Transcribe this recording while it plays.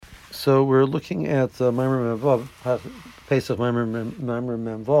So we're looking at Maamar Memvav, Pesach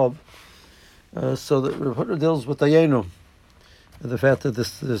Maamar Memvav. So that Reporter deals with Dayenu, the fact that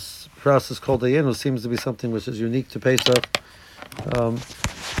this process called Dayenu seems to be something which is unique to Pesach.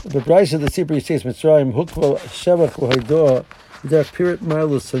 The Brayso the Tzibri says Mitzrayim Hukva Shevach V'Haidoa Derech Pirit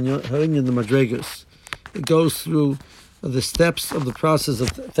Marlus Harinyan the Madregas. It goes through the steps of the process of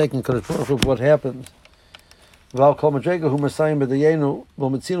thanking Kadosh Baruch Hu for what happened. Val Kol Madrega Hu Masayim B'Dayenu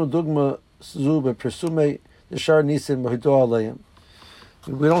V'Metzino Dugma Zu B'Persume Yeshar Nisim V'Haidoa Aleim.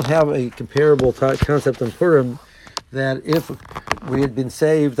 We don't have a comparable concept on Purim that if we had been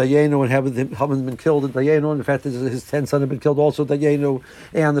saved, Dayenu, and haven't been killed at Dayenu, and the fact that his 10 sons have been killed also at Dayenu,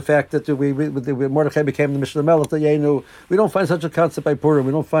 and the fact that Mordechai became the Mishnah Melech Dayenu, we don't find such a concept by Purim.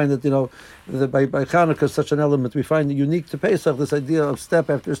 We don't find that, that by Chanukah such an element. We find it unique to Pesach, this idea of step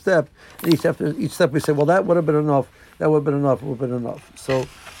after step. And each step we say, well, that would have been enough. That would have been enough. Would have been enough. So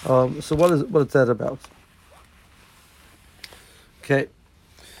what is that about? Okay.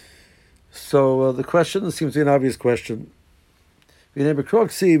 So the question seems to be an obvious question. We know that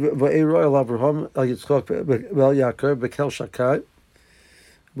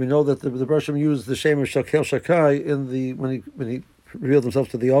the Bershom used the shame of Shakel Shakai when he revealed himself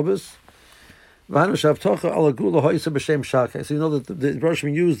to the Obis. So you know that the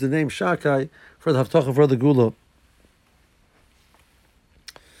Bershom used the name Shakai for the Havtocha for the Gula.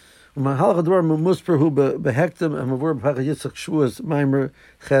 So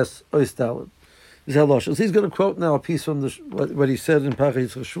he's going to quote now a piece from what he said in Pachad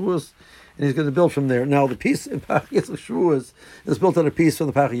Yitzchok Shavuos, and he's going to build from there. Now the piece in Pachad Yitzchok Shavuos is built on a piece from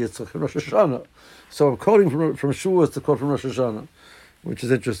the Pachad Yitzchok from Rosh Hashanah. So I'm quoting from Shavuos to quote from Rosh Hashanah, which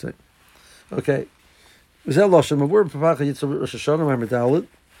is interesting. Okay. The Rosh Hashanah,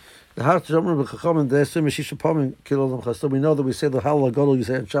 we know that we say the Hallel Gadol you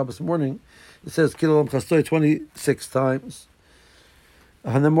say on Shabbos morning. It says Kilo Lam Chastoy 26 times.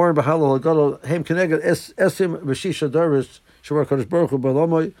 And then more in Hallel Gadol Hem Keneged Esim V'Shisha Darish Shavar Kadosh Baruch Hu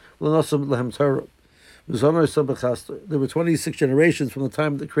Balamoy L'Nosam Lehem Torah. There were 26 generations from the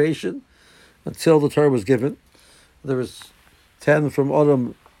time of the creation until the Torah was given. There was 10 from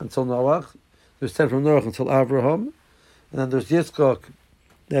Adam until Noach. There's 10 from Noach until Avraham, and then there's Yitzchok.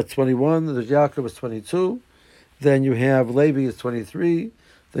 That's 21. There's Yaakov is 22. Then you have Levi is 23.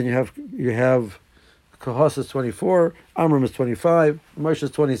 Then you have Kahos is 24. Amram is 25. Moshe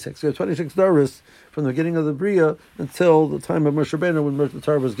is 26. You have 26 Doris from the beginning of the Bria until the time of Moshe Rabbeinu when the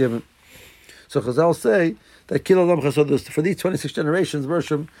Torah was given. So Chazal say that Kilo Lam Chasod, for these 26 generations,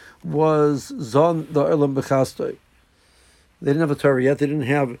 Bershom was Zon the Elam B'Chastoy. They didn't have a Torah yet. They didn't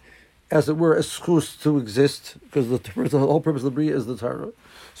have, as it were, a schus to exist, because the whole purpose of the Bria is the Torah.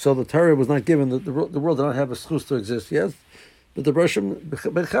 So the Torah was not given, the world did not have a schus to exist, yes? But the Bershom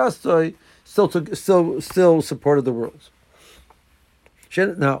B'Chastoy still supported the world.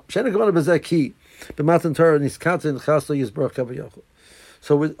 Now, Shena Gemara B'Zaki, B'Matan Torah Niskatin Chastoy Yisbarach Kavayachol.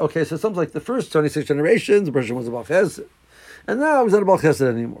 So it's something like the first 26 generations, the Bershom was about Chesed, and now he's not about Chesed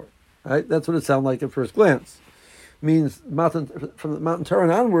anymore. Right? That's what it sounded like at first glance. Means from the Matan Torah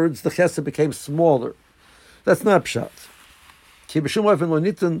and onwards, the Chesed became smaller. That's not Pshat. It's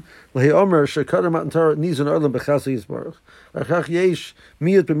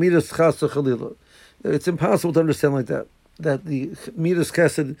impossible to understand like that the Midas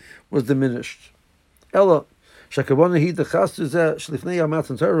Chesed was diminished. Ella, there's a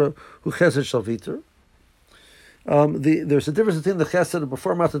difference between the Chesed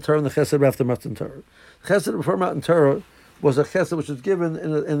before Matan Torah and the Chesed after Matan Torah. The Chesed before Matan Torah was a Chesed which was given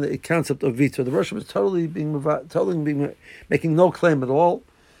in the concept of Viter. The Rosh was totally making no claim at all.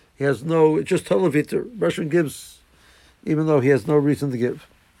 He has it's just total Viter. Rosh gives, even though he has no reason to give.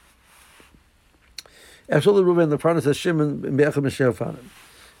 Absolutely, Reuben, the Parnas says Shimon Be'echad M'She'ofanim.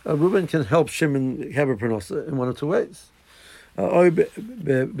 Reuben can help Shimon have a Parnasa in one of two ways. He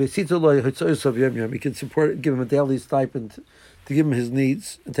can support, give him a daily stipend to give him his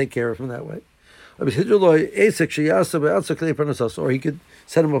needs and take care of him that way. Or he could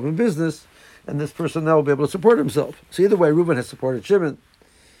set him up in business, and this person now will be able to support himself. So either way, Reuben has supported Shimon.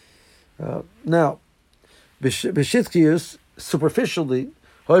 Now, B'Shitkius, superficially,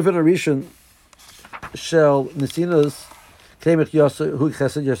 however, Arishan shall Nisinas Kemech Yasa Hu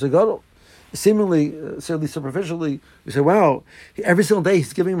Chesed Yasa Gadol. Seemingly, certainly superficially, you say, "Wow, every single day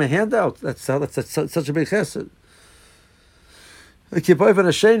he's giving him a handout. That's such a big chesed."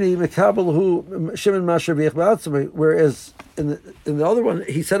 Whereas in the other one,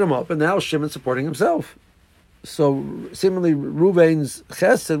 he set him up, and now Shimon's supporting himself. So seemingly, Reuven's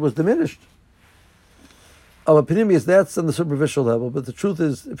chesed was diminished. Opinion that's on the superficial level, but the truth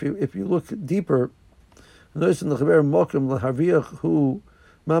is, if you look deeper, notice in the Chaver Mokim Lahaviach who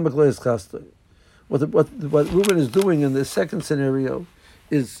Maamar Lo Yiskastoi. What Reuben is doing in the second scenario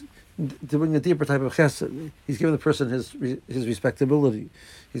is doing a deeper type of chesed. He's giving the person his respectability.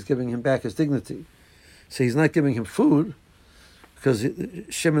 He's giving him back his dignity. So he's not giving him food because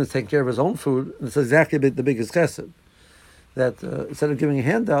Shimon is taking care of his own food. And it's exactly the biggest chesed. That instead of giving a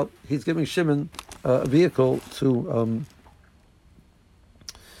handout, he's giving Shimon a vehicle to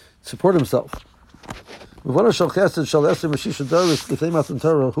support himself. If one shall chesed shall esim Mashisha Doris l'fnei Matan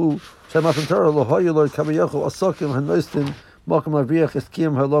Torah who shall Matan Torah lo hoyu lo kaviyachol asokim hanoistin malkum lavriach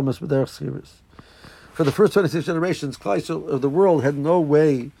eskiyim halamas b'derech schiris. For the first 26 generations, Klal Yisrael of the world had no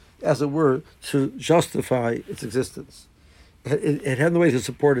way, as it were, to justify its existence. It had no way to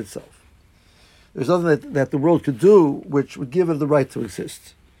support itself. There's nothing that the world could do which would give it the right to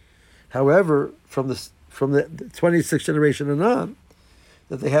exist. However, from the 26th generation and on,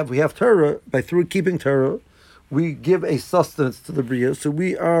 that we have Torah. Through keeping Torah, we give a sustenance to the Bria. So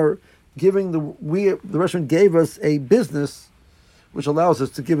we are giving the Russian gave us a business which allows us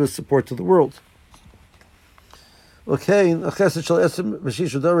to give us support to the world. Okay, it's a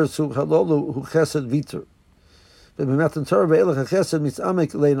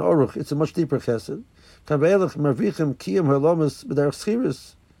much deeper chesed.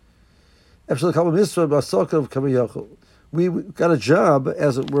 We got a job,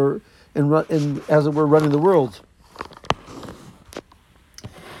 as it were, as it were, running the world.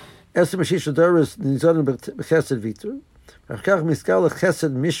 So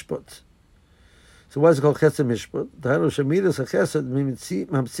why is it called chesed mishpat?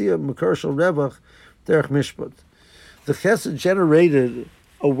 The chesed generated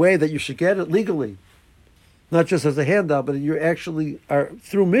a way that you should get it legally, not just as a handout, but you actually are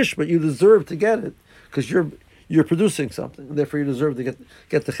through mishpat. You deserve to get it because you're producing something, and therefore you deserve to get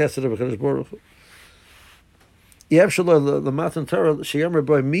the chesed of HaKadosh Baruch Hu. It's not a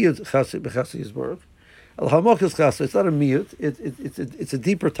miyut, it's a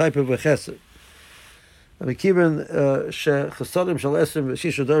deeper type of a chesed.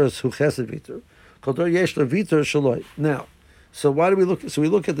 Now, so why do we look? So we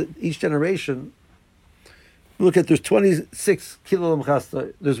look at each generation. We look at there's 26 kilogram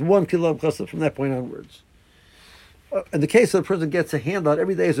chastai. There's 1 kilogram chastai from that point onwards. In the case of the person gets a handout,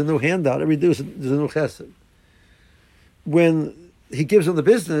 every day is a new handout. Every day there's a new chesed. When he gives him the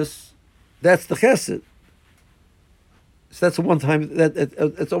business, that's the chesed. So that's a one-time.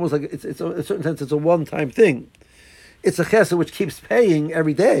 It's almost like it's in a certain sense it's a one-time thing. It's a chesed which keeps paying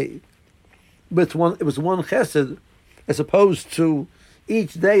every day, but it was one chesed, as opposed to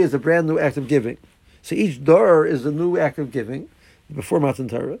each day is a brand new act of giving. So each door is a new act of giving before Matan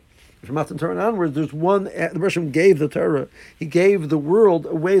Torah. From Matan Torah onwards, there's one. The Bereshim gave the Torah. He gave the world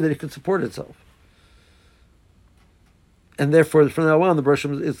a way that it could support itself. And therefore, from now on, the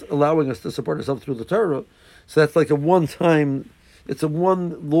Bereshim is allowing us to support ourselves through the Torah. So that's like a one-time, it's a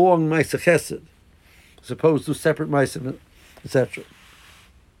one long Maisa Chesed, as opposed to separate Maisa, etc.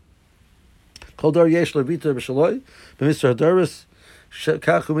 Kol dar yesh levita b'shaloi, b'misra hadaris,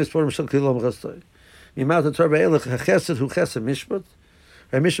 kachu mispor m'shal kilam chastoi. Mimat ha'tor ba'elech ha'chesed hu chesed mishpat,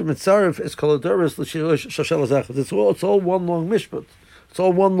 ha'mishpat mitzaref es kol hadaris l'shil shashel hazachas. It's all one long mishpat. It's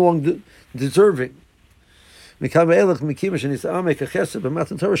all one long deserving. So each door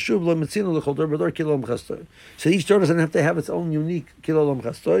doesn't have to have its own unique kilolam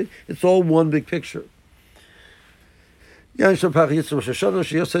chastoi. It's all one big picture. So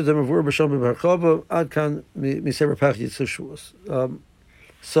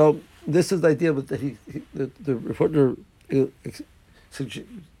this is the idea that the reporter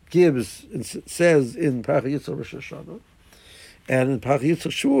gives and says in Pachad Yitzchok Rosh Hashanah. And in Pachad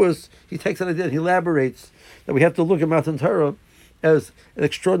Yitzchok Shavuos, he takes that idea and he elaborates that we have to look at Matan Torah as an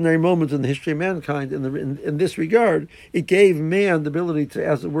extraordinary moment in the history of mankind. In this regard, it gave man the ability to,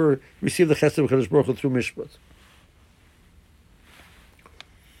 as it were, receive the chesed of HaKadosh Baruch Hu through mishpat.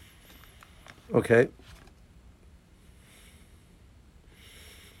 Okay.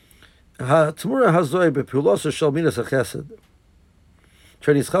 Ha'tzmura hazoi bepulosa shal minas ha'chesed.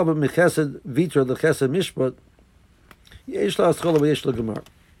 Trenischal b'mechesed vitor l'chesed mishpat.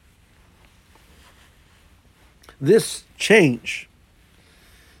 This change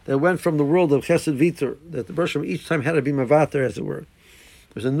that went from the world of Chesed Vitor, that the Bereshim each time had to be Mavater, as it were.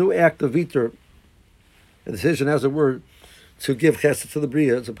 There's a new act of Vitor, a decision, as it were, to give Chesed to the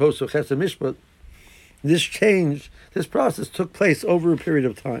Bria, as opposed to Chesed Mishpat. This change, this process took place over a period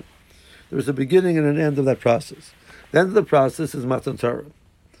of time. There was a beginning and an end of that process. The end of the process is Matan Torah.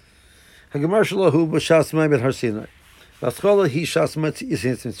 Hagemar shalahu b'shas mayim et Har Sinai. V'aschola hi shas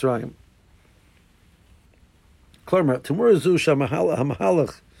Yetzias Mitzrayim. Klarmer, Temur zu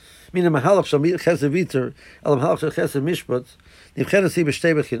shamahalach, meaning mahalach shal chesed viter, el mahalach shal chesed mishpat, nivchenasi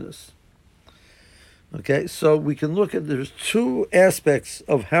b'shtei bechinas. Okay, so we can look at, there's two aspects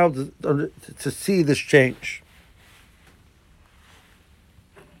of how to see this change.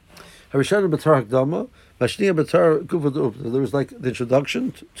 Harishana b'tar hakdama, v'ashniya b'tar gufa d'upta. There was like the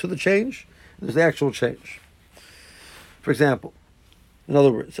introduction to the change, and there's the actual change. For example, in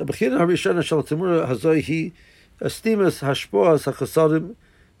other words, abechina harishana shal temura hazoi hi estimas hashpoas hachasadim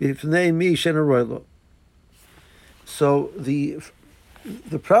b'fnei mi she'ena roilo. So the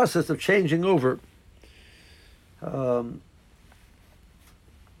process of changing over.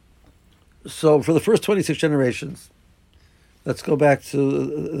 So for the first 26 generations, let's go back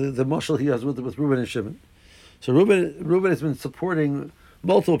to the mashal he has with Reuben and Shimon. So Reuben has been supporting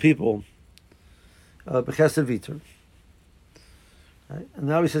multiple people, b'chesed viter. Right? And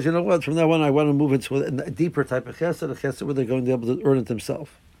now he says, you know what? From now on, I want to move into a deeper type of chesed, a chesed where they're going to be able to earn it themselves.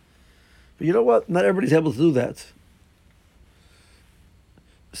 But you know what? Not everybody's able to do that.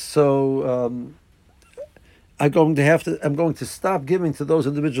 So I'm going to stop giving to those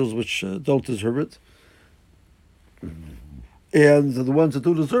individuals which don't deserve it, and the ones that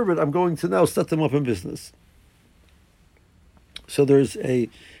do deserve it, I'm going to now set them up in business. So there's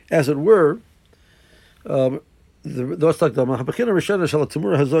as it were, the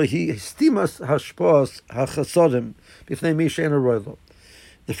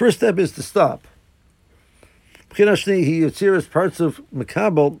first step is to stop. Parts of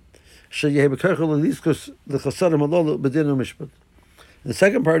Makabel. The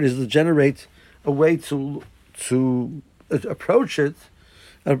second part is to generate a way to approach it,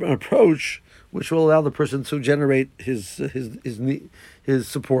 an approach which will allow the person to generate his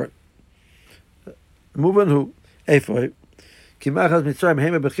support. Moving who? So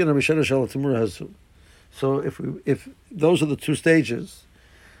if those are the two stages,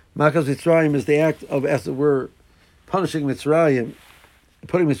 Machaz Mitzrayim is the act of, as it were, punishing Mitzrayim,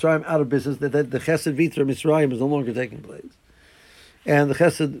 putting Mitzrayim out of business, that the Chesed Vitra of Mitzrayim is no longer taking place. And the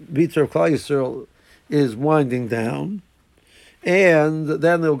Chesed Vitra of Klal Yisrael is winding down. And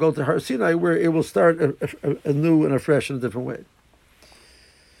then they'll go to Har Sinai, where it will start anew and afresh in a different way.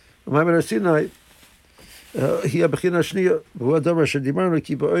 Maamar Har Sinai, hi abechina shniya, v'hu adavar asher dimarnu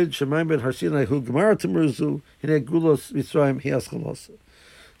ki ba'od shemayim Har Sinai hu gemara temurzu hinei gulos Mitzrayim hi aschalosa.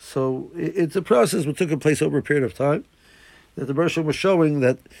 So it's a process which took place over a period of time, that the Bershom was showing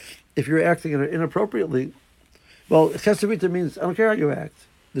that if you're acting inappropriately, well, Chesed Vitra means I don't care how you act.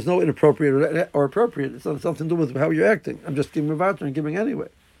 There's no inappropriate or appropriate. It's not something to do with how you're acting. I'm just giving Mavatar and giving anyway.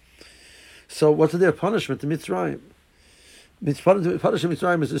 So what's the punishment to Mitzrayim? Punishing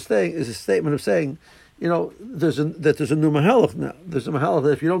Mitzrayim is a statement of saying, you know, there's a new Mahalach now. There's a Mahalach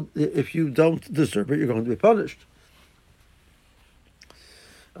that if you don't deserve it, you're going to be punished.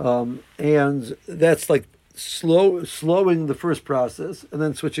 And that's like slowing the first process and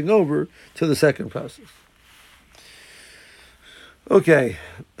then switching over to the second process. Okay.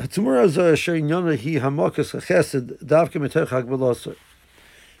 So now,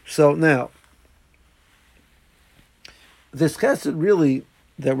 this chesed really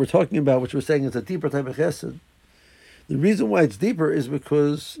that we're talking about, which we're saying is a deeper type of chesed, the reason why it's deeper is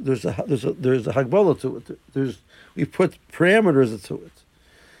because there's a hagbala to it. We put parameters to it.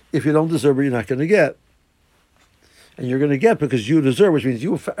 If you don't deserve it, you're not going to get. And you're going to get because you deserve, which means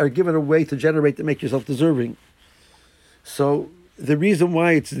you are given a way to generate to make yourself deserving. So the reason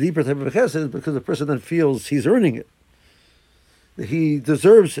why it's a deeper type of chesed is because the person then feels he's earning it. He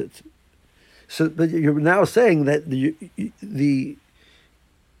deserves it. So, but you're now saying that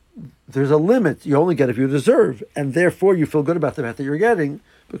there's a limit. You only get if you deserve, and therefore you feel good about the fact that you're getting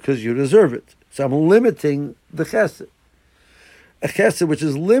because you deserve it. So I'm limiting the chesed. A chesed which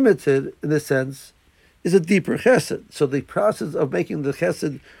is limited in a sense is a deeper chesed. So the process of making the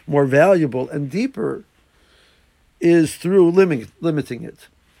chesed more valuable and deeper is through limiting it.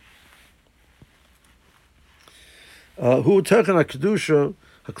 Hu terchen hakedusha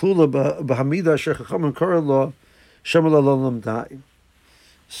haklula b'hamida asher chachamim kora lo shemala lo lamdai.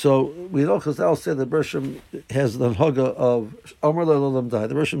 So we know Chazal said that Bershom has the haga of Amar lo lamdai.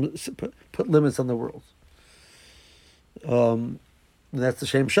 The Bershom put limits on the world. And that's the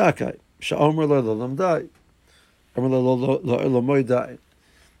Shem Shakai. Sha'omer lo lamdai. Amar lo moidai.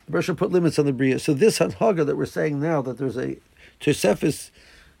 The Bershom put limits on the Bria. So this haga that we're saying now, that there's a Tosefis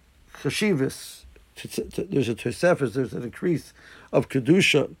Chashivis, there's a Tosefis, there's an increase of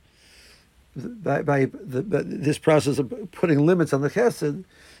Kedusha this process of putting limits on the chesed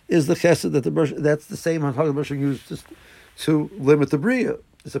is the chesed that that's the same on how the Bershom used to limit the bria,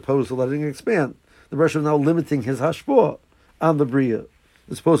 as opposed to letting it expand. The Bershom is now limiting his hashpah on the bria,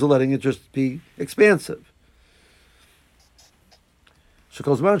 as opposed to letting it just be expansive.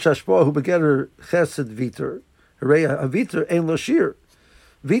 Shekolzman shashpah hu begetter chesed viter, hooray a viter ein lo shiur.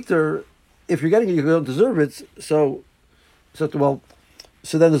 Viter, if you're getting it, you don't deserve it. So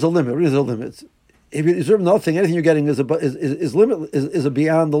then there's a limit. What is a limit? If you deserve nothing, anything you're getting is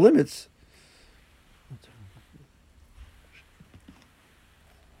beyond the limits.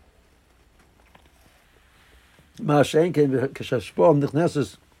 Ma'ashen came k'shashpom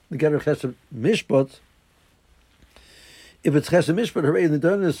nichneses the getter chesed mishpat. If it's chesed mishpat, hooray in the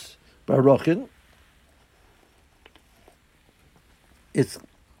darkness barochin. It's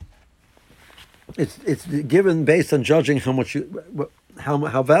given based on judging how much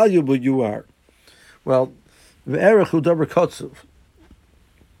how valuable you are. Well, your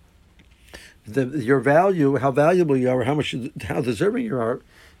value, how valuable you are, how deserving you are,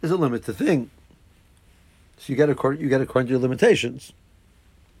 is a limited thing. So you get according to your limitations.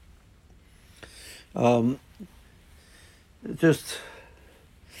 I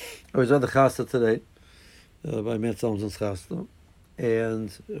was on the chasta today by Matt Solomson's chasta,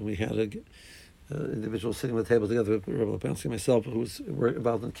 and we had a individual sitting at the table together with Rabbi Lepansky and myself, who was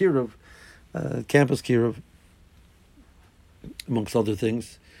involved in Kiruv, campus Kiruv, amongst other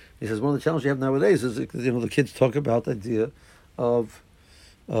things. He says one of the challenges you have nowadays is the kids talk about the idea of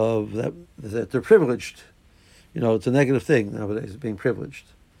that they're privileged. It's a negative thing nowadays, being privileged.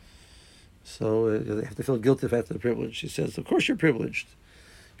 So they have to feel guilty for they're privileged. He says, of course you're privileged.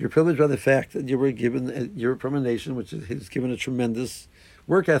 You're privileged by the fact that you're from a nation which is given a tremendous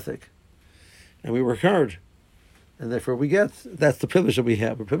work ethic. And we work hard, and therefore that's the privilege that we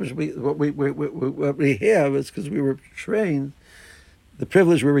have. What we have is because we were trained. The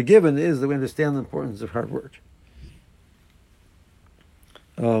privilege we were given is that we understand the importance of hard work.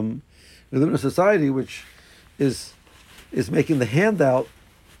 We live in a society which is making the handout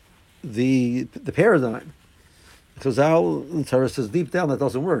the paradigm. Because Al Torah says deep down that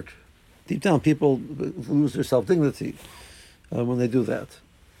doesn't work. Deep down, people lose their self-dignity when they do that.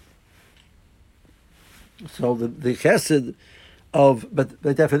 So the chesed but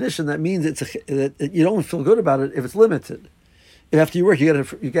by definition that means that you don't feel good about it if it's limited. If after you work you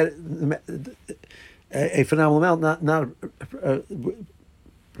get a phenomenal amount, not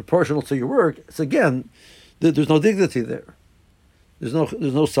proportional to your work. So again, there's no dignity there. There's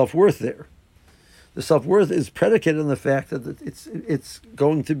no self-worth there. The self-worth is predicated on the fact that it's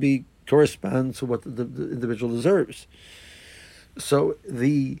going to correspond to what the individual deserves. So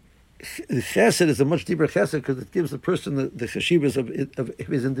the chesed is a much deeper chesed because it gives the person the cheshivas of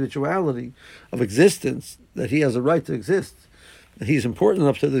his individuality, of existence, that he has a right to exist, that he's important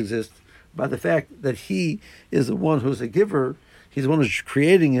enough to exist, by the fact that he is the one who's a giver, he's the one who's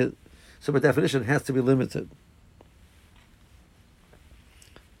creating it, so by definition it has to be limited.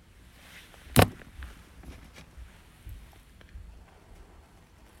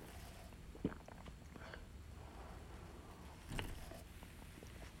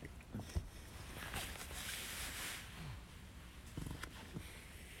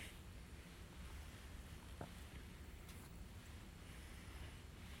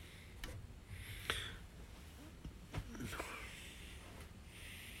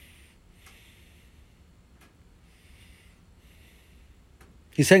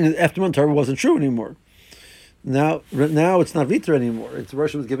 He's saying that after Torah wasn't true anymore. Now it's not Viter anymore. It's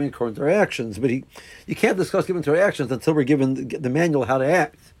Russia was giving according to our actions, but you can't discuss giving to our actions until we're given the manual how to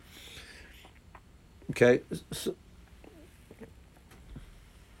act. Okay.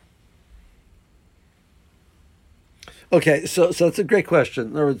 So that's a great question.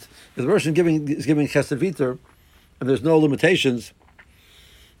 In other words, if the Russian is giving Chesed Viter, and there's no limitations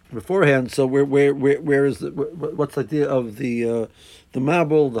beforehand, so where is what's the idea of the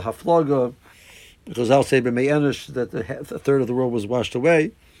Mabul, the Haflaga? Because I'll say b'mei that a third of the world was washed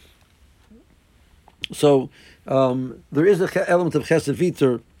away. So there is an element of Chesed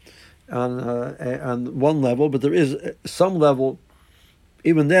Viter on one level, but there is some level.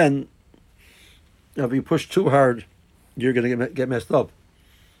 Even then, if you push too hard, you're going to get messed up.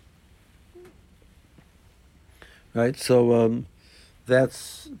 Right. So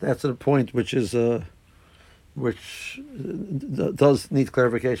that's a point which does need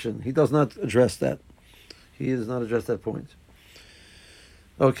clarification. He does not address that. He does not address that point.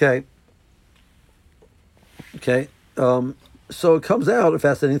 Okay. So it comes out a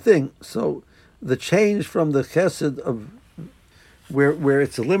fascinating thing. So the change from the chesed of where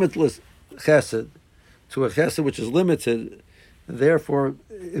it's a limitless chesed to a chesed which is limited, therefore,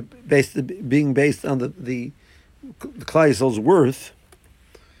 being based on the Klal Yisrael's worth,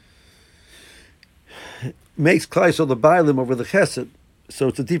 makes Klal Yisrael the bailim over the chesed. So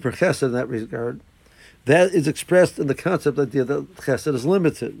it's a deeper chesed in that regard. That is expressed in the concept that the chesed is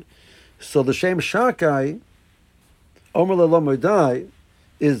limited. So the Shem Shakai, Omer Lelo Modai,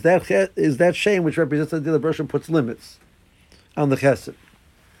 is that shame which represents that the Bershom puts limits on the chesed.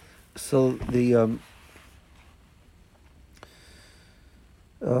 So the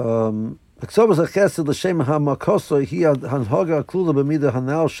Ksovas HaChesed l'shem ha'makoso hi hanhoga klula b'mida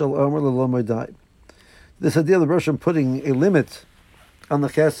hanal shel Omer Lelo Modai. This idea of the Bershom putting a limit on the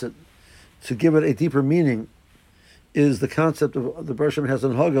chesed to give it a deeper meaning is the concept of the Bershom has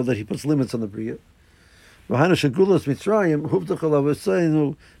an haga that he puts limits on the bria. So that's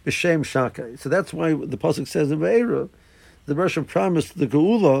why the pasuk says in Ve'era, the Bershom promised the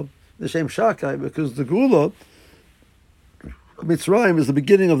geula, the shem shakai, because the geula Mitzrayim is the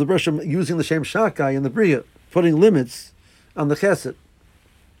beginning of the Bershom using the shem shakai in the bria, putting limits on the chesed.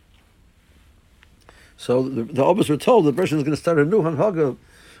 So the Obbas were told the Bershom is going to start a new hanhaga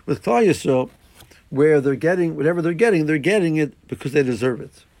with Klal Yisrael, where they're getting whatever they're getting it because they deserve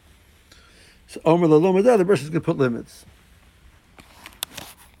it. So Omer Lelo Modai, the Bershom is going to put limits.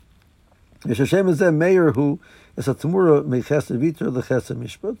 Yeshashem is that mayor who is a tamura mechesed viter lechesed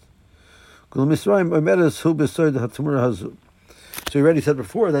mishpat. Kol Mitzrayim omeres hu besoid hatamura hazu. So we already said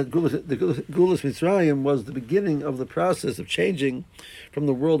before that the Gulas Mitzrayim was the beginning of the process of changing from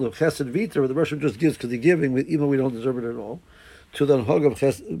the world of Chesed Viter, where the Bershom just gives because he's giving, even though we don't deserve it at all, to the hug of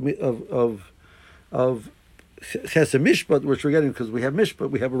Chesed Mishpat, which we're getting because we have Mishpat,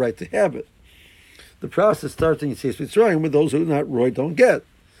 we have a right to have it. The process starts in Yitzchok Mitzrayim with those who are not Roy don't get.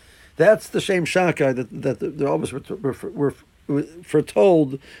 That's the Shem Shakai that the Obbas were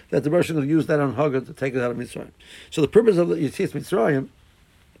foretold that the Bershom will use that on Haggah to take it out of Mitzrayim. So the purpose of the Yitzchok Mitzrayim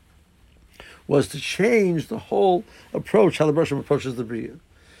was to change the whole approach, how the Bershom approaches the Bria.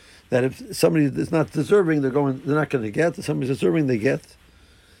 That if somebody is not deserving, they're not going to get. If somebody's deserving, they get.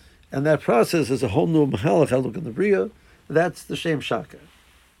 And that process is a whole new mahalach look in the Bria. That's the Shem Shaka.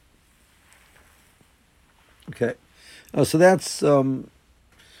 Okay. So that's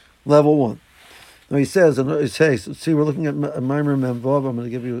level one. Now he says, see, we're looking at Maamar Memvav. I'm going to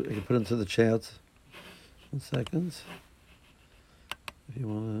give you, I can put it into the chat. 1 second. If you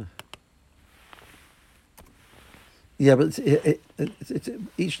want to. Yeah, but it's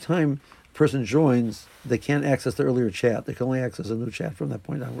each time a person joins, they can't access the earlier chat. They can only access a new chat from that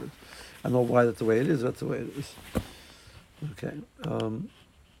point onwards. I don't know why that's the way it is. That's the way it is. Okay.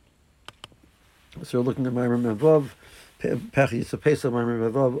 So we're looking at Maamar Memvav. Pachad Pesach Maamar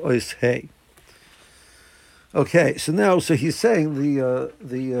Memvav Ois Hey. Okay, so he's saying the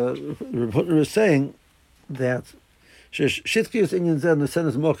reporter is saying that Shitkius Inyan Zed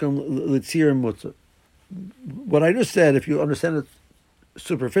Nesenes Mokem Litzir Mutter. What I just said, if you understand it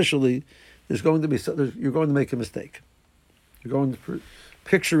superficially, you're going to make a mistake. You're going to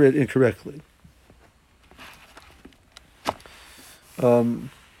picture it incorrectly.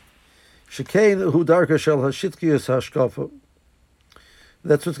 Shekain hu darka shel hashitkius hashkafa.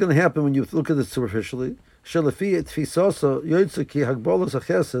 That's what's going to happen when you look at it superficially. Shelafi tfisosa yoytze ki hagbolas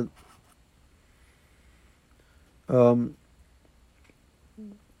hachesed.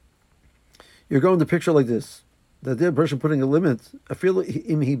 You're going to picture like this: that the person putting a limit. I feel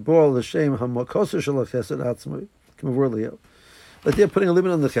im he bol l'shem hamakoser shel hachesed atzmai k'mavor. But they're putting a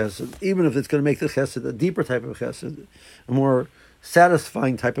limit on the chesed, even if it's going to make the chesed a deeper type of chesed, a more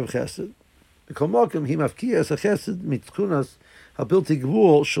satisfying type of chesed. But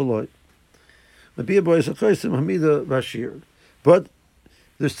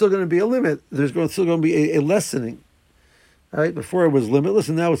there's still going to be a limit. There's still going to be a lessening. Right? Before it was limitless,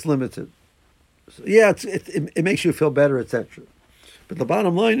 and now it's limited. So, yeah, it makes you feel better, etc. But the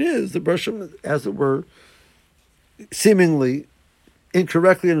bottom line is the Bershom, as it were, seemingly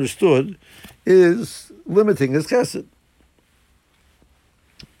incorrectly understood, is limiting his chesed.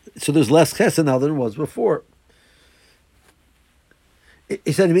 So there's less chesed now than it was before.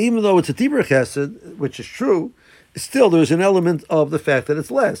 He said, even though it's a deeper chesed, which is true, still there's an element of the fact that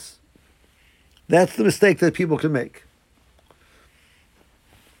it's less. That's the mistake that people can make.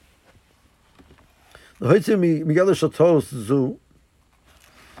 So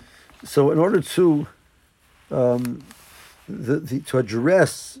in order to to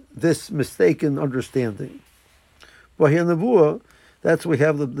address this mistaken understanding, that's we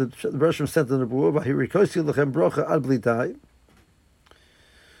have the Bershom sent in the Nebuah.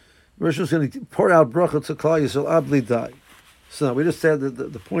 Bershom is going to pour out bracha to Klal Yisrael ad bli dai. So now we just said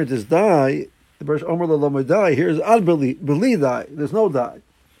that the point is die. The verse Omer Lomai die. Here's Ad Beli die. There's no die.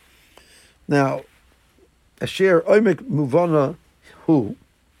 Now, Asher Oimek Muvana Hu.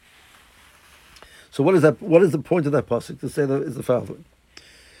 So what is that? What is the point of that pasuk to say that is the following?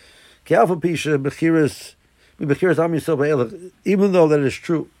 Even though that is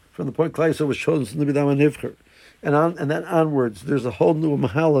true, from the point Klai was chosen to be Dama Nivcher, and then onwards, there's a whole new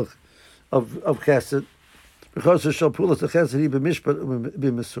mahalach of chesed, because of Shalpulas the chesed he b'mishpat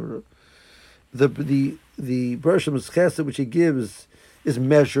b'misura. The Bershom's chesed which he gives is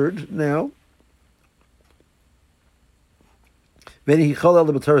measured now. Then he called out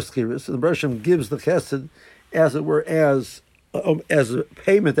the B'taras Skiris, and the Bershom gives the chesed, as it were, as a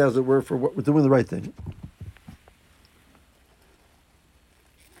payment, as it were, for what we're doing the right thing.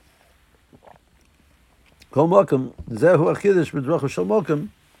 Kol Malkum, Zehu Achidish B'dracha Shal Malkum,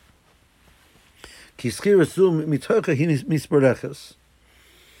 Ki Skiris Zum Mitocha Hi Mispareches.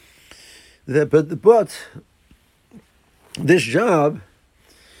 But this job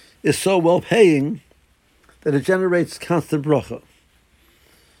is so well paying that it generates constant bracha.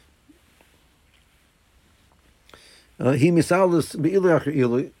 He misalis be'ilu achar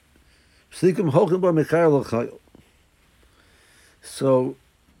ilu, slikum holchem ba mechayel l'chayel. So,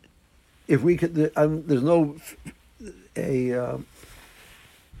 if we could, there's no a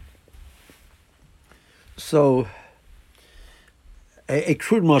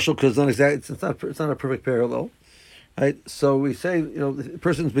crude mashal, because it's not a perfect parallel, right? So we say, the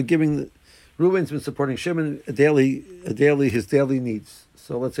person's been giving Reuben's been supporting Shimon his daily needs.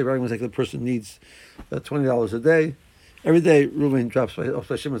 So let's say, for argument's sake, the person needs $20 a day. Every day, Reuben drops off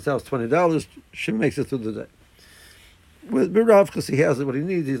by Shimon's house $20. Shimon makes it through the day. With Rav, because he has what he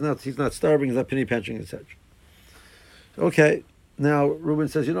needs, he's not starving, he's not penny pinching, etc. Okay, now Reuben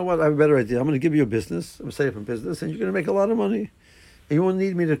says, you know what? I have a better idea. I'm going to give you a business. I'm going to set up a business, and you're going to make a lot of money. And you won't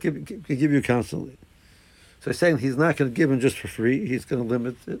need me to give you constantly. So he's saying he's not going to give him just for free. He's going to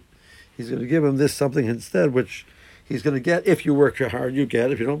limit it. He's going to give him this something instead, which he's going to get. If you work hard, you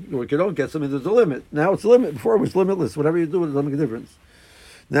get. If you don't work, you don't get something. There's a limit. Now it's a limit. Before it was limitless. Whatever you do, it doesn't make a difference.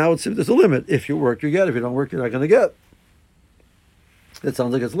 Now there's a limit. If you work, you get. If you don't work, you're not going to get. It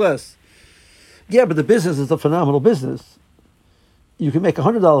sounds like it's less. Yeah, but the business is a phenomenal business. You can make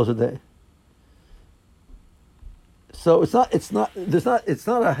 $100 a day. So it's not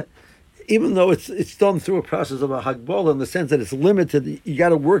a, even though it's done through a process of a Hagbola in the sense that it's limited. You got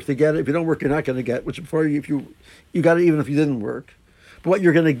to work to get it. If you don't work, you're not going to get. Which before you got it even if you didn't work. But what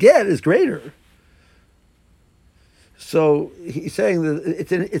you're going to get is greater. So he's saying that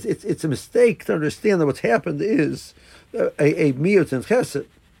it's a mistake to understand that what's happened is a miyut in chesed.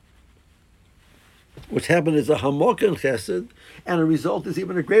 What's happened is a hamok in chesed, and a result is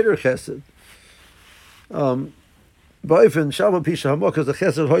even a greater chesed. Even though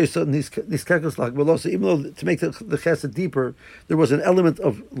to make the chesed deeper, there was an element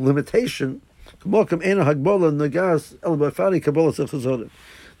of limitation. The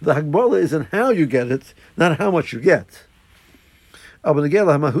Hagbola is in how you get it, not how much you get. Regards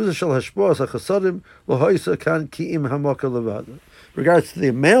to the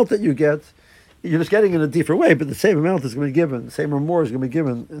amount that you get, you're just getting in a different way, but the same amount is going to be given, the same or more is going to be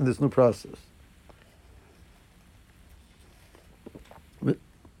given in this new process.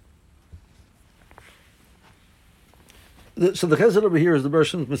 So the chesed over here is the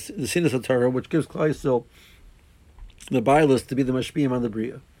version of the Sinas HaTorah, which gives Klai Yisrael the bias to be the mashpiyim on the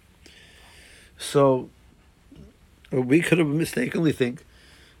bria. So we could have mistakenly think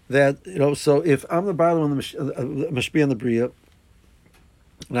that so if I'm the bias on the mashpiyim on the bria,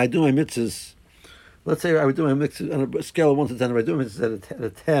 and I do my mitzvahs, let's say I would do my mitzvahs on a scale of 1 to 10. If I do my mitzvahs at a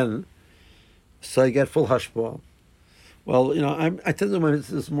 10, so I get full hashpah. Well, I tend to do my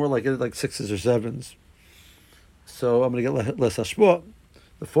mitzvahs more like 6s or 7s. So I'm going to get less hashpah.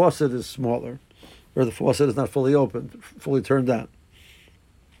 The faucet is smaller, or the faucet is not fully open, fully turned on.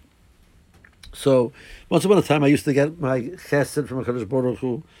 So once upon a time, I used to get my chesed from HaKadosh Baruch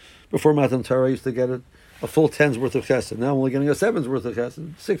Hu. Before Matan Torah, I used to get it a full 10's worth of chesed. Now I'm only getting a 7's worth of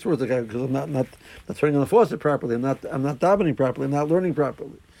chesed, 6 worth of chesed, because I'm not turning on the faucet properly. I'm not davening properly. I'm not learning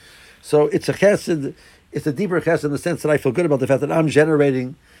properly. So it's a chesed. It's a deeper chesed in the sense that I feel good about the fact that I'm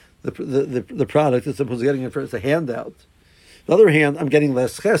generating the product as opposed to getting it as a handout. On the other hand, I'm getting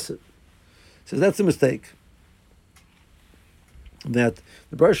less chesed. So that's a mistake. That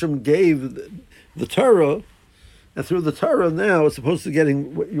the Bershom gave the Torah, and through the Torah now it's supposed to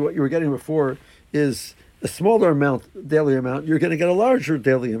getting what you were getting before is a smaller amount, daily amount. You're going to get a larger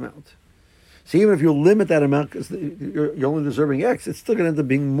daily amount. So even if you limit that amount because you're only deserving X, it's still going to end up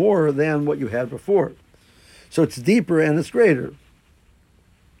being more than what you had before. So it's deeper and it's greater.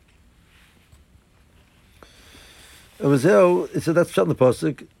 So that's shot in the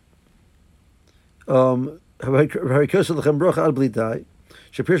pasuk.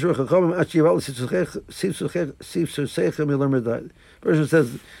 Person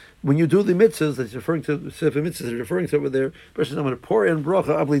says, when you do the mitzvahs, that's referring to sefer mitzvahs, it's referring to over there. Person, I'm going to pour in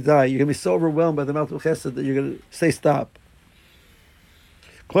bracha abli dai. You're going to be so overwhelmed by the amount of chesed that you're going to say stop.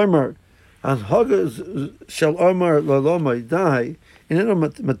 Klamar, an hagas shall omar lalomai dai. The Omer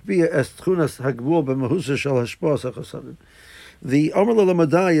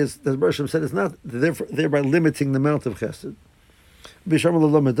Lalamadai is, as Bershom said, is not thereby limiting the amount of chesed.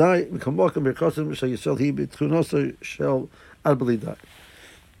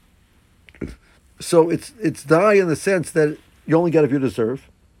 So it's die in the sense that you only get if you deserve,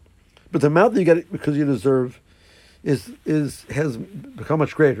 but the amount that you get because you deserve has become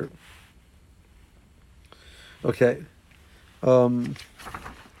much greater. Okay. One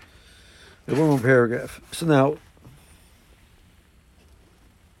more paragraph. So now,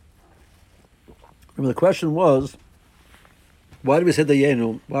 remember the question was, why do we say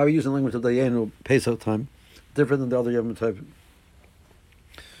Dayenu? Why are we using language of Dayenu Pesach time, different than the other Yom type?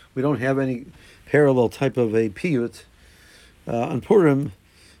 We don't have any parallel type of a piyut on Purim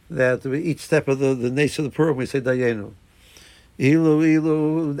that each step of the nature of the Purim we say Dayenu.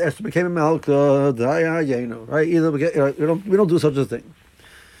 Esther became a malka, Dayenu, right? We don't do such a thing.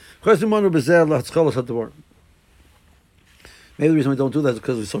 Maybe the reason we don't do that is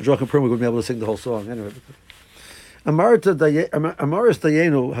because we're so drunk in Purim we wouldn't be able to sing the whole song anyway. Amaris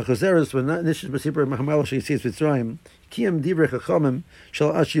Dayenu hachazeres v'nishis b'sipur mahamala sheyitzis v'tzrayim kiyam divrei chachamim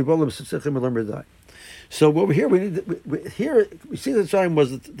shal ashi yibolim sitzichem elam redai. So what we see the time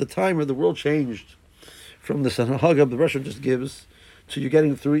was the time where the world changed from the Sanhagab the Russian just gives to you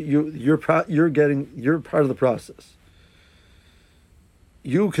getting through you're part of the process.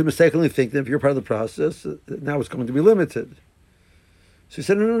 You can mistakenly think that if you're part of the process, now it's going to be limited. So he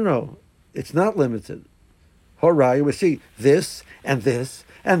said, no, it's not limited. Horai, we see this and this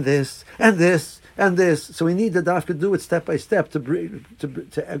and this and this and this. So we need the dafka do it step by step to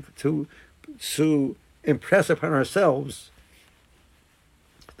impress upon ourselves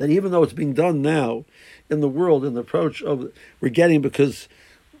that even though it's being done now in the world, in the approach of we're getting because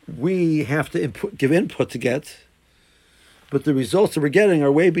we have to give input to get, but the results that we're getting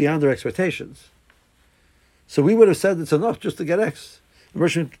are way beyond our expectations. So we would have said it's enough just to get X. The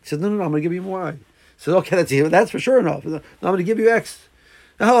merchant said, no, I'm going to give you Y. Said, okay, that's for sure enough. No, I'm going to give you X.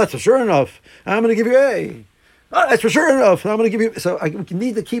 Oh, that's for sure enough. I'm going to give you A. Oh, that's for sure enough. I'm going to give you... So we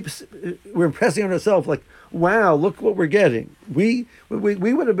need to keep... We're impressing on ourselves like, wow, look what we're getting. We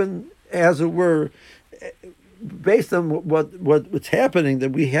would have been, as it were, based on what's happening,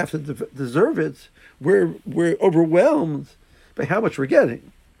 that we have to deserve it. We're overwhelmed by how much we're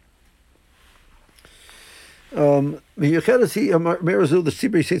getting. So we see the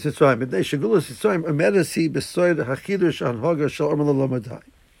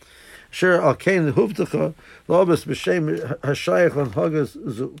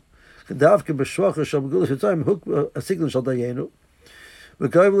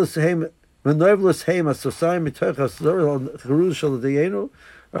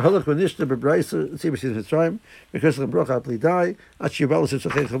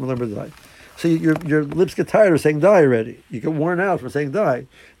your lips get tired of saying die already. You get worn out from saying die.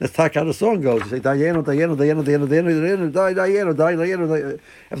 That's how the song goes. You say Dayenu, Dayenu, Dayenu, Dayenu, Dayenu, die, Dayenu, die, Dayenu.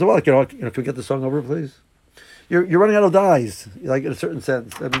 After a while, can we get the song over, please? You're running out of dies, like in a certain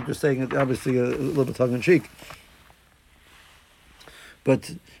sense. I mean, just saying it obviously a little bit tongue in cheek.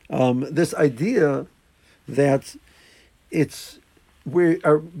 But this idea that we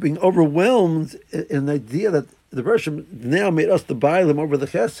are being overwhelmed in the idea that the Bershom now made us the Bailim over the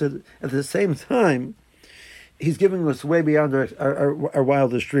Chesed. At the same time, he's giving us way beyond our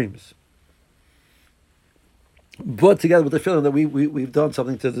wildest dreams. But together with the feeling that we've done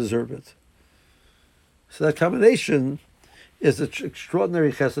something to deserve it. So that combination is an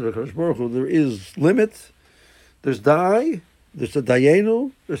extraordinary Chesed of Kadosh Baruch Hu. There is limit, there's die, there's a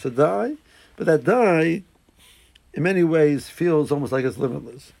Dayenu, there's a die, but that die, in many ways, feels almost like it's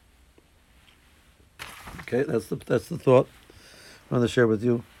limitless. Okay, that's the thought I want to share with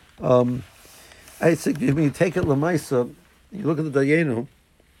you. I think when you take it Lamaisa, you look at the Dayenu.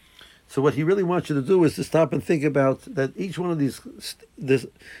 So what he really wants you to do is to stop and think about that each one of these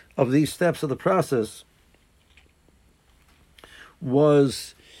steps of the process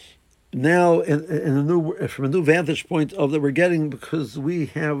was now from a new vantage point of that we're getting because we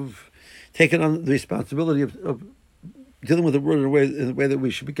have taken on the responsibility of dealing with the world in a way that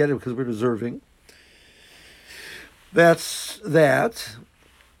we should be getting because we're deserving. That's that.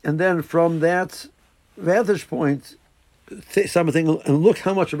 And then from that vantage point, something, and look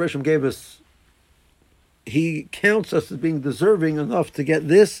how much Hashem gave us. He counts us as being deserving enough to get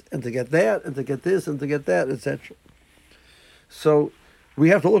this, and to get that, and to get this, and to get that, etc. So we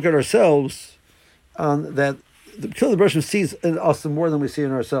have to look at ourselves on that. The Hashem sees in us more than we see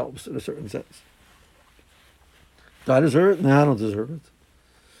in ourselves, in a certain sense. Do I deserve it? No, I don't deserve it.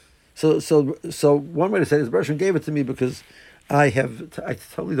 So one way to say it is, Hashem gave it to me because I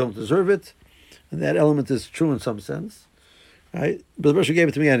totally don't deserve it, and that element is true in some sense, right? But the Hashem gave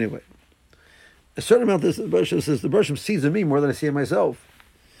it to me anyway. A certain amount of this, the Hashem says, the Hashem sees in me more than I see in myself.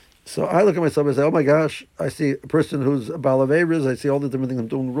 So I look at myself and say, oh my gosh, I see a person who's a Baal Averas, I see all the different things I'm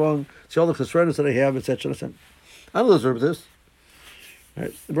doing wrong, see all the chesronos that I have, etc. I don't deserve this.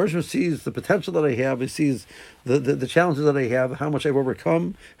 Right? The Hashem sees the potential that I have, he sees the challenges that I have, how much I've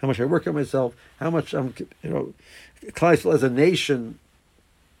overcome, how much I work on myself, how much I'm, Klal as a nation,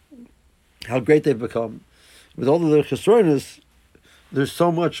 how great they've become. With all of their chesronos, there's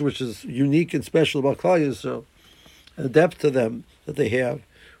so much which is unique and special about Klal Yisrael, a depth to them that they have,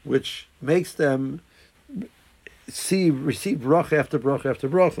 which makes them receive bracha after bracha after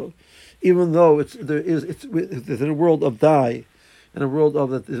bracha, even though it's in a world of die, in a world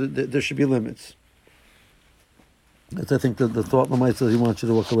of that there should be limits. That's, I think, the thought Lamai says he wants you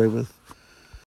to walk away with.